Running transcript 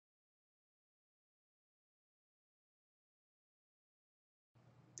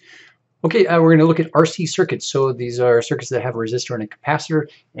Okay, we're going to look at RC circuits. So these are circuits that have a resistor and a capacitor,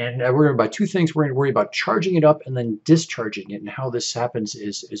 and we're going to worry about two things. We're going to worry about charging it up and then discharging it, and how this happens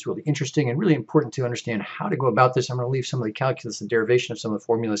is really interesting and really important to understand how to go about this. I'm going to leave some of the calculus and derivation of some of the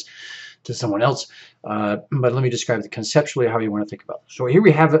formulas to someone else, but let me describe conceptually how you want to think about this. So here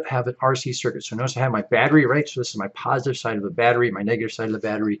we have an RC circuit. So notice I have my battery, right? So this is my positive side of the battery, my negative side of the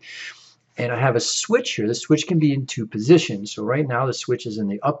battery. And I have a switch here. The switch can be in two positions. So right now the switch is in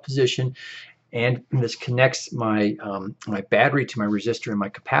the up position, and this connects my my battery to my resistor and my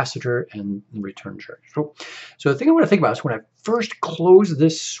capacitor and return charge. So the thing I want to think about is when I first close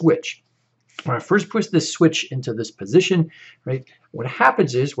this switch, when I first push this switch into this position, right, what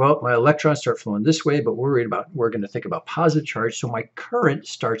happens is, well, my electrons start flowing this way, but we're going to think about positive charge, so my current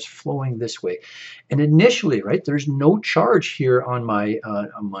starts flowing this way. And initially, right, there's no charge here on my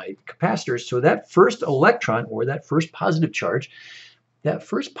capacitors, so that first electron, or that first positive charge,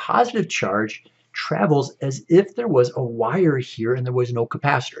 travels as if there was a wire here and there was no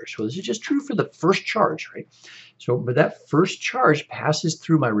capacitor. So this is just true for the first charge, right? So, but that first charge passes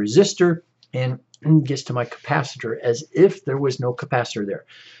through my resistor and gets to my capacitor as if there was no capacitor there.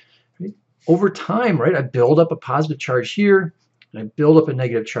 Right? Over time, right, I build up a positive charge here, and I build up a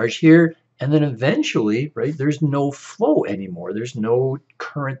negative charge here, and then eventually, right, there's no flow anymore. There's no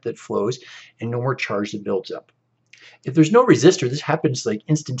current that flows and no more charge that builds up. If there's no resistor, this happens like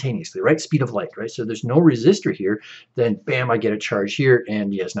instantaneously, right? Speed of light, right? So there's no resistor here, then bam, I get a charge here,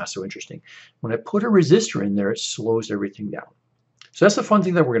 and yeah, it's not so interesting. When I put a resistor in there, it slows everything down. So that's the fun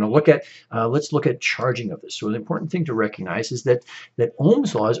thing that we're going to look at. Let's look at charging of this. So the important thing to recognize is that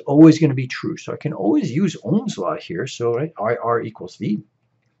Ohm's law is always going to be true. So I can always use Ohm's law here. So right, IR equals V.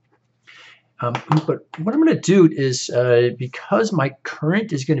 But what I'm going to do is, because my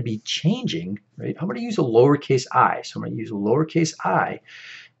current is going to be changing, right, I'm going to use a lowercase I. So I'm going to use a lowercase I.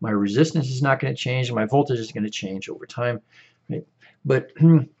 My resistance is not going to change, and my voltage is going to change over time. Right? But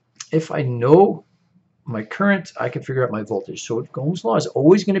if I know my current, I can figure out my voltage. So Ohm's law is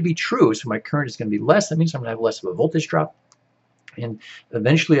always going to be true. So my current is going to be less. That means I'm going to have less of a voltage drop. And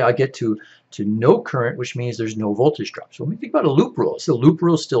eventually I'll get to no current, which means there's no voltage drop. So when we think about a loop rule, is the loop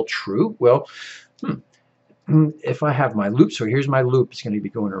rule still true? Well, if I have my loop, so here's my loop, it's going to be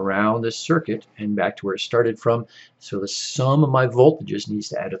going around this circuit and back to where it started from. So the sum of my voltages needs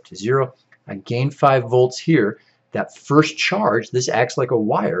to add up to 0. I gain 5 volts here. That first charge, this acts like a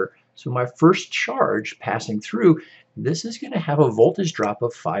wire. So my first charge passing through, this is going to have a voltage drop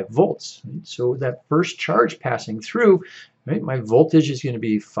of 5 volts. Right? So that first charge passing through, right, my voltage is going to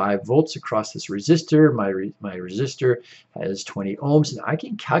be 5 volts across this resistor. My resistor has 20 ohms, and I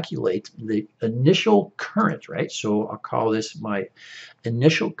can calculate the initial current, right? So I'll call this my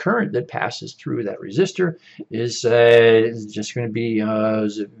initial current that passes through that resistor is just going to be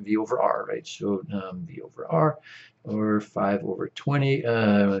V over R, right? So V over R, or 5 over 20,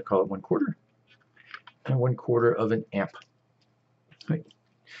 I'm going to call it 1/4, and 1/4 of an amp. Right.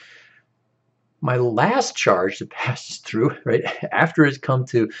 My last charge that passes through, right, after it's come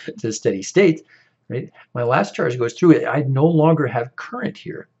to steady state, right, my last charge goes through it, I no longer have current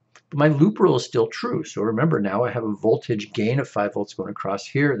here. But my loop rule is still true. So remember, now I have a voltage gain of 5 volts going across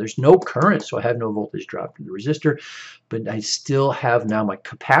here. There's no current, so I have no voltage drop in the resistor, but I still have now my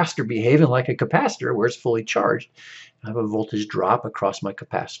capacitor behaving like a capacitor where it's fully charged. I have a voltage drop across my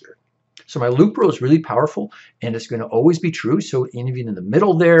capacitor. So my loop rule is really powerful, and it's going to always be true. So even in the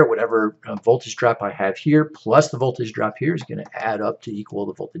middle there, whatever voltage drop I have here plus the voltage drop here is going to add up to equal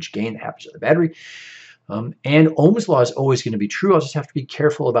the voltage gain that happens at the battery. And Ohm's law is always going to be true. I'll just have to be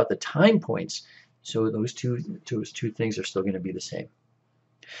careful about the time points. So those two things are still going to be the same.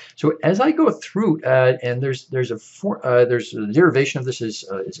 So as I go through, and there's a derivation of this is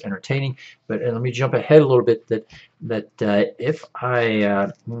entertaining, but let me jump ahead a little bit. That if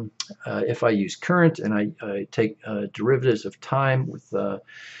I use current and I take derivatives of time with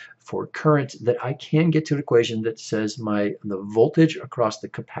for current, that I can get to an equation that says the voltage across the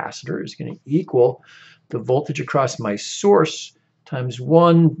capacitor is going to equal the voltage across my source times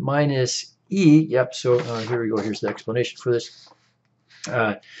 1 minus E. Yep. So here we go. Here's the explanation for this.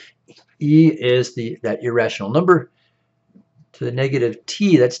 E is that irrational number to the negative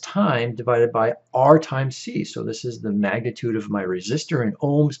t, that's time, divided by R times C. So this is the magnitude of my resistor in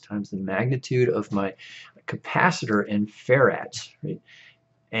ohms times the magnitude of my capacitor in farads. Right?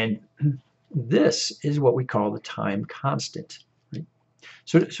 And this is what we call the time constant. Right?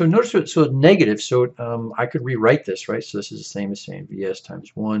 So notice, so negative, so I could rewrite this, right? So this is the same as saying Vs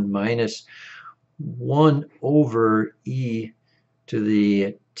times 1 minus 1 over E to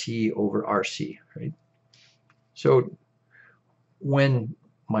the T over RC, right? So when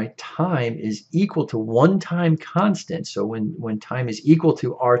my time is equal to one time constant. So when time is equal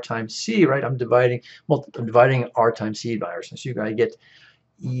to r times c, right, I'm dividing r times c by r. So you gotta get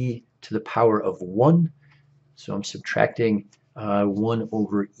e to the power of 1. So I'm subtracting 1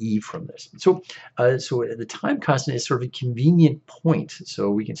 over e from this. So the time constant is sort of a convenient point. So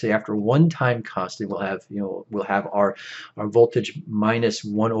we can say after one time constant, we'll have our voltage minus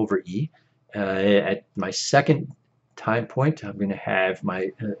 1 over e. At my second time point, I'm going to have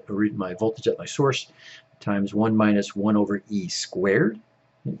my voltage at my source times 1 minus 1 over e squared,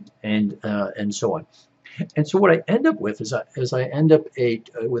 and so on. And so what I end up with is I end up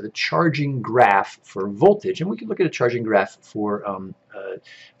with a charging graph for voltage, and we can look at a charging graph for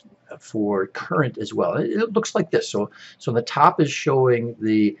current as well. It looks like this. So the top is showing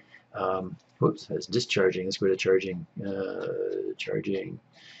the whoops, that's discharging. Let's go to charging. Charging.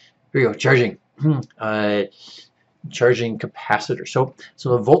 Here we go. Charging. Charging capacitor. So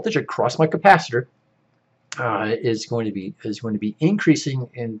the voltage across my capacitor is going to be increasing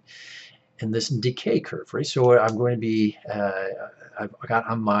in this decay curve, right? So I'm going to be, I've got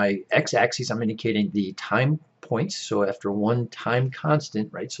on my x-axis, I'm indicating the time points. So after one time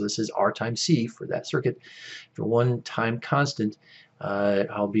constant, right? So this is R times C for that circuit. For one time constant,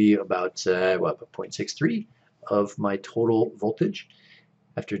 I'll be about 0.63 of my total voltage.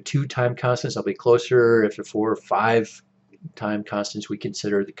 After 2 time constants, I'll be closer. After 4 or 5 time constants, we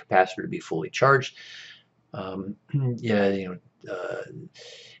consider the capacitor to be fully charged.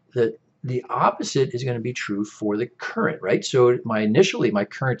 The opposite is going to be true for the current, right? So initially my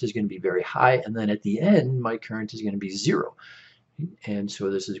current is going to be very high, and then at the end my current is going to be 0. And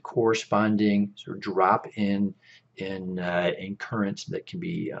so this is a corresponding sort of drop in currents that can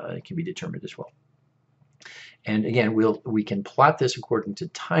be determined as well. And again, we can plot this according to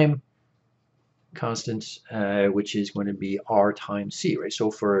time constants, which is going to be R times C, right? So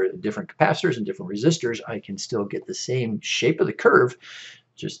for different capacitors and different resistors, I can still get the same shape of the curve,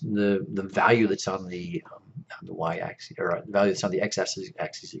 just the value that's on the y-axis, or the value that's on the x-axis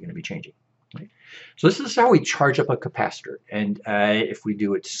is going to be changing. Right? So this is how we charge up a capacitor, and if we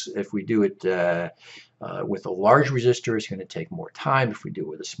do it with a large resistor, it's going to take more time. If we do it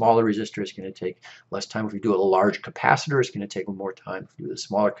with a smaller resistor, it's going to take less time. If we do it with a large capacitor, it's going to take more time. If we do it with a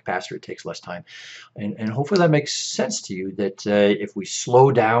smaller capacitor, it takes less time. And hopefully that makes sense to you, that if we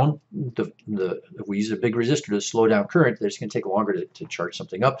slow down if we use a big resistor to slow down current, that it's going to take longer to charge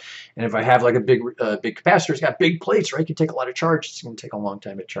something up. And if I have like a big capacitor, it's got big plates, right? It can take a lot of charge. It's going to take a long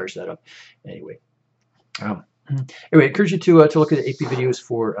time to charge that up. Anyway. Anyway, I encourage you to look at the AP videos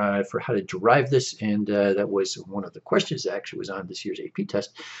for how to derive this, and that was one of the questions that actually was on this year's AP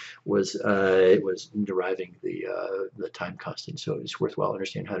test, was deriving the time constant. So it's worthwhile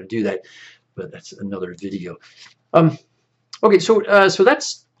understanding how to do that, but that's another video. Okay, so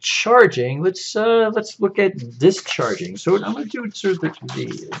that's charging. Let's look at discharging. So I'm going to do sort of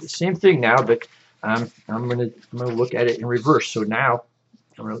the same thing now, but I'm going to look at it in reverse. So now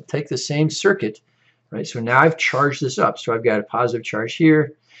I'm going to take the same circuit. Right, so now I've charged this up. So I've got a positive charge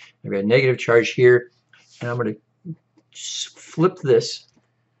here, I've got a negative charge here, and I'm going to flip this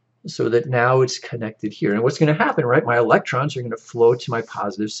so that now it's connected here. And what's going to happen, right? My electrons are going to flow to my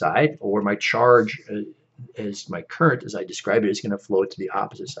positive side, or my charge, as my current, as I describe it, is going to flow to the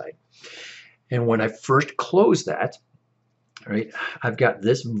opposite side. And when I first close that, right, I've got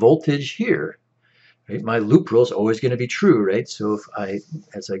this voltage here. Right? My loop rule is always going to be true, right? So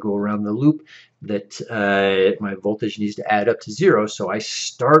as I go around the loop, that my voltage needs to add up to 0. So I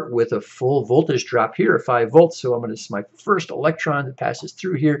start with a full voltage drop here of 5 volts. So my first electron that passes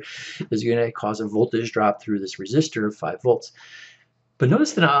through here is going to cause a voltage drop through this resistor of 5 volts. But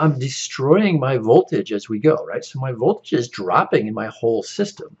notice that I'm destroying my voltage as we go, right? So my voltage is dropping in my whole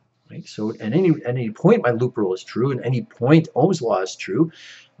system. Right? So at any point, my loop rule is true, and any point Ohm's law is true.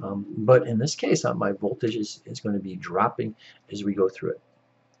 But in this case, my voltage is going to be dropping as we go through it.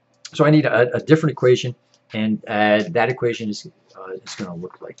 So I need a different equation, and that equation is going to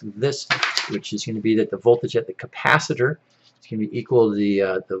look like this, which is going to be that the voltage at the capacitor is going to be equal to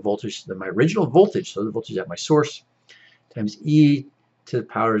the voltage, my original voltage, so the voltage at my source, times e to the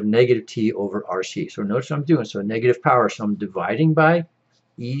power of negative t over RC. So notice what I'm doing. So negative power, so I'm dividing by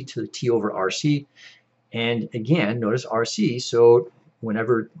e to the t over RC. And again, notice RC, so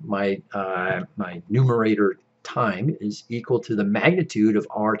whenever my numerator time is equal to the magnitude of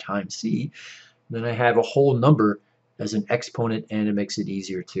R times C, then I have a whole number as an exponent, and it makes it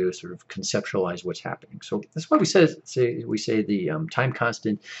easier to sort of conceptualize what's happening. So that's why we say the time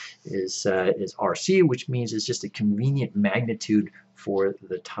constant is RC, which means it's just a convenient magnitude for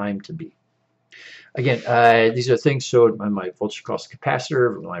the time to be. Again, these are things, so my voltage across the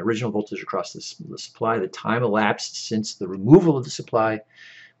capacitor, my original voltage across the supply, the time elapsed since the removal of the supply,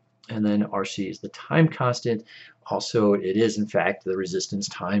 and then RC is the time constant. Also, it is, in fact, the resistance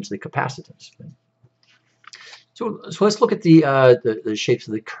times the capacitance. So let's look at the shapes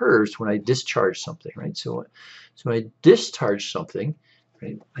of the curves when I discharge something, right? So when I discharge something,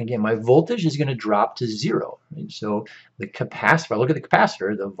 right, again, my voltage is going to drop to 0. Right? So the capacitor, if I look at the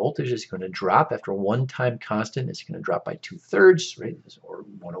capacitor, the voltage is going to drop after one time constant. It's going to drop by 2/3, right, or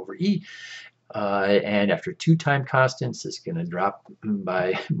 1 over E. And after two time constants, it's going to drop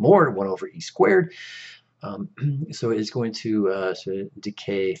by more, 1 over E squared. So it's going to sort of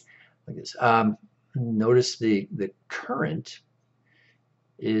decay like this. Notice the current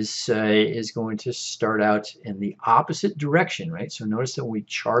is going to start out in the opposite direction, right? So notice that when we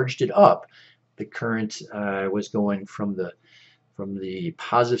charged it up, the current was going from the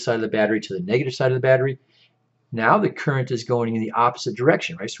positive side of the battery to the negative side of the battery. Now the current is going in the opposite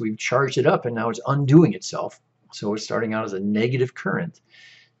direction, right? So we've charged it up and now it's undoing itself. So it's starting out as a negative current.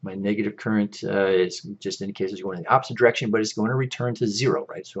 My negative current is just indicates it's going in the opposite direction, but it's going to return to 0,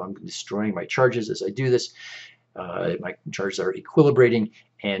 right? So I'm destroying my charges as I do this. My charges are equilibrating,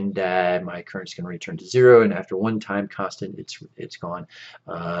 and my current is going to return to 0. And after one time constant, it's gone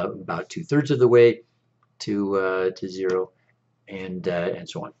about 2/3 of the way to 0, and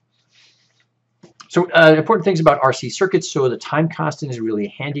so on. So important things about RC circuits. So the time constant is really a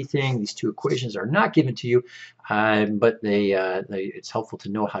handy thing. These two equations are not given to you, but it's helpful to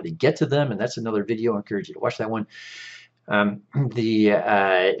know how to get to them, and that's another video. I encourage you to watch that one.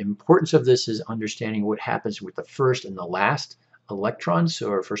 The importance of this is understanding what happens with the first and the last electrons,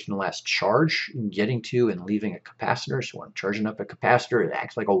 or first and the last charge, getting to and leaving a capacitor. So when I'm charging up a capacitor, it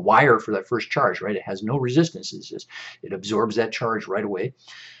acts like a wire for that first charge, right? It has no resistance. It absorbs that charge right away.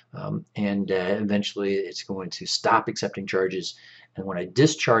 And eventually it's going to stop accepting charges. And when I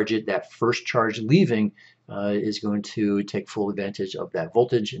discharge it, that first charge leaving is going to take full advantage of that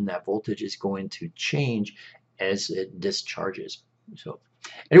voltage, and that voltage is going to change as it discharges. So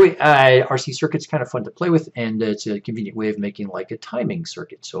anyway, RC circuit's kind of fun to play with, and it's a convenient way of making like a timing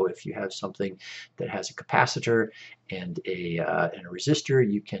circuit. So if you have something that has a capacitor and a resistor,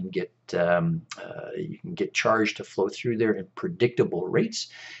 you can get charge to flow through there in predictable rates,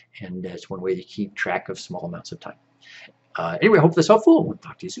 and that's one way to keep track of small amounts of time. Anyway, I hope this is helpful. We'll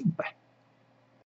talk to you soon. Bye.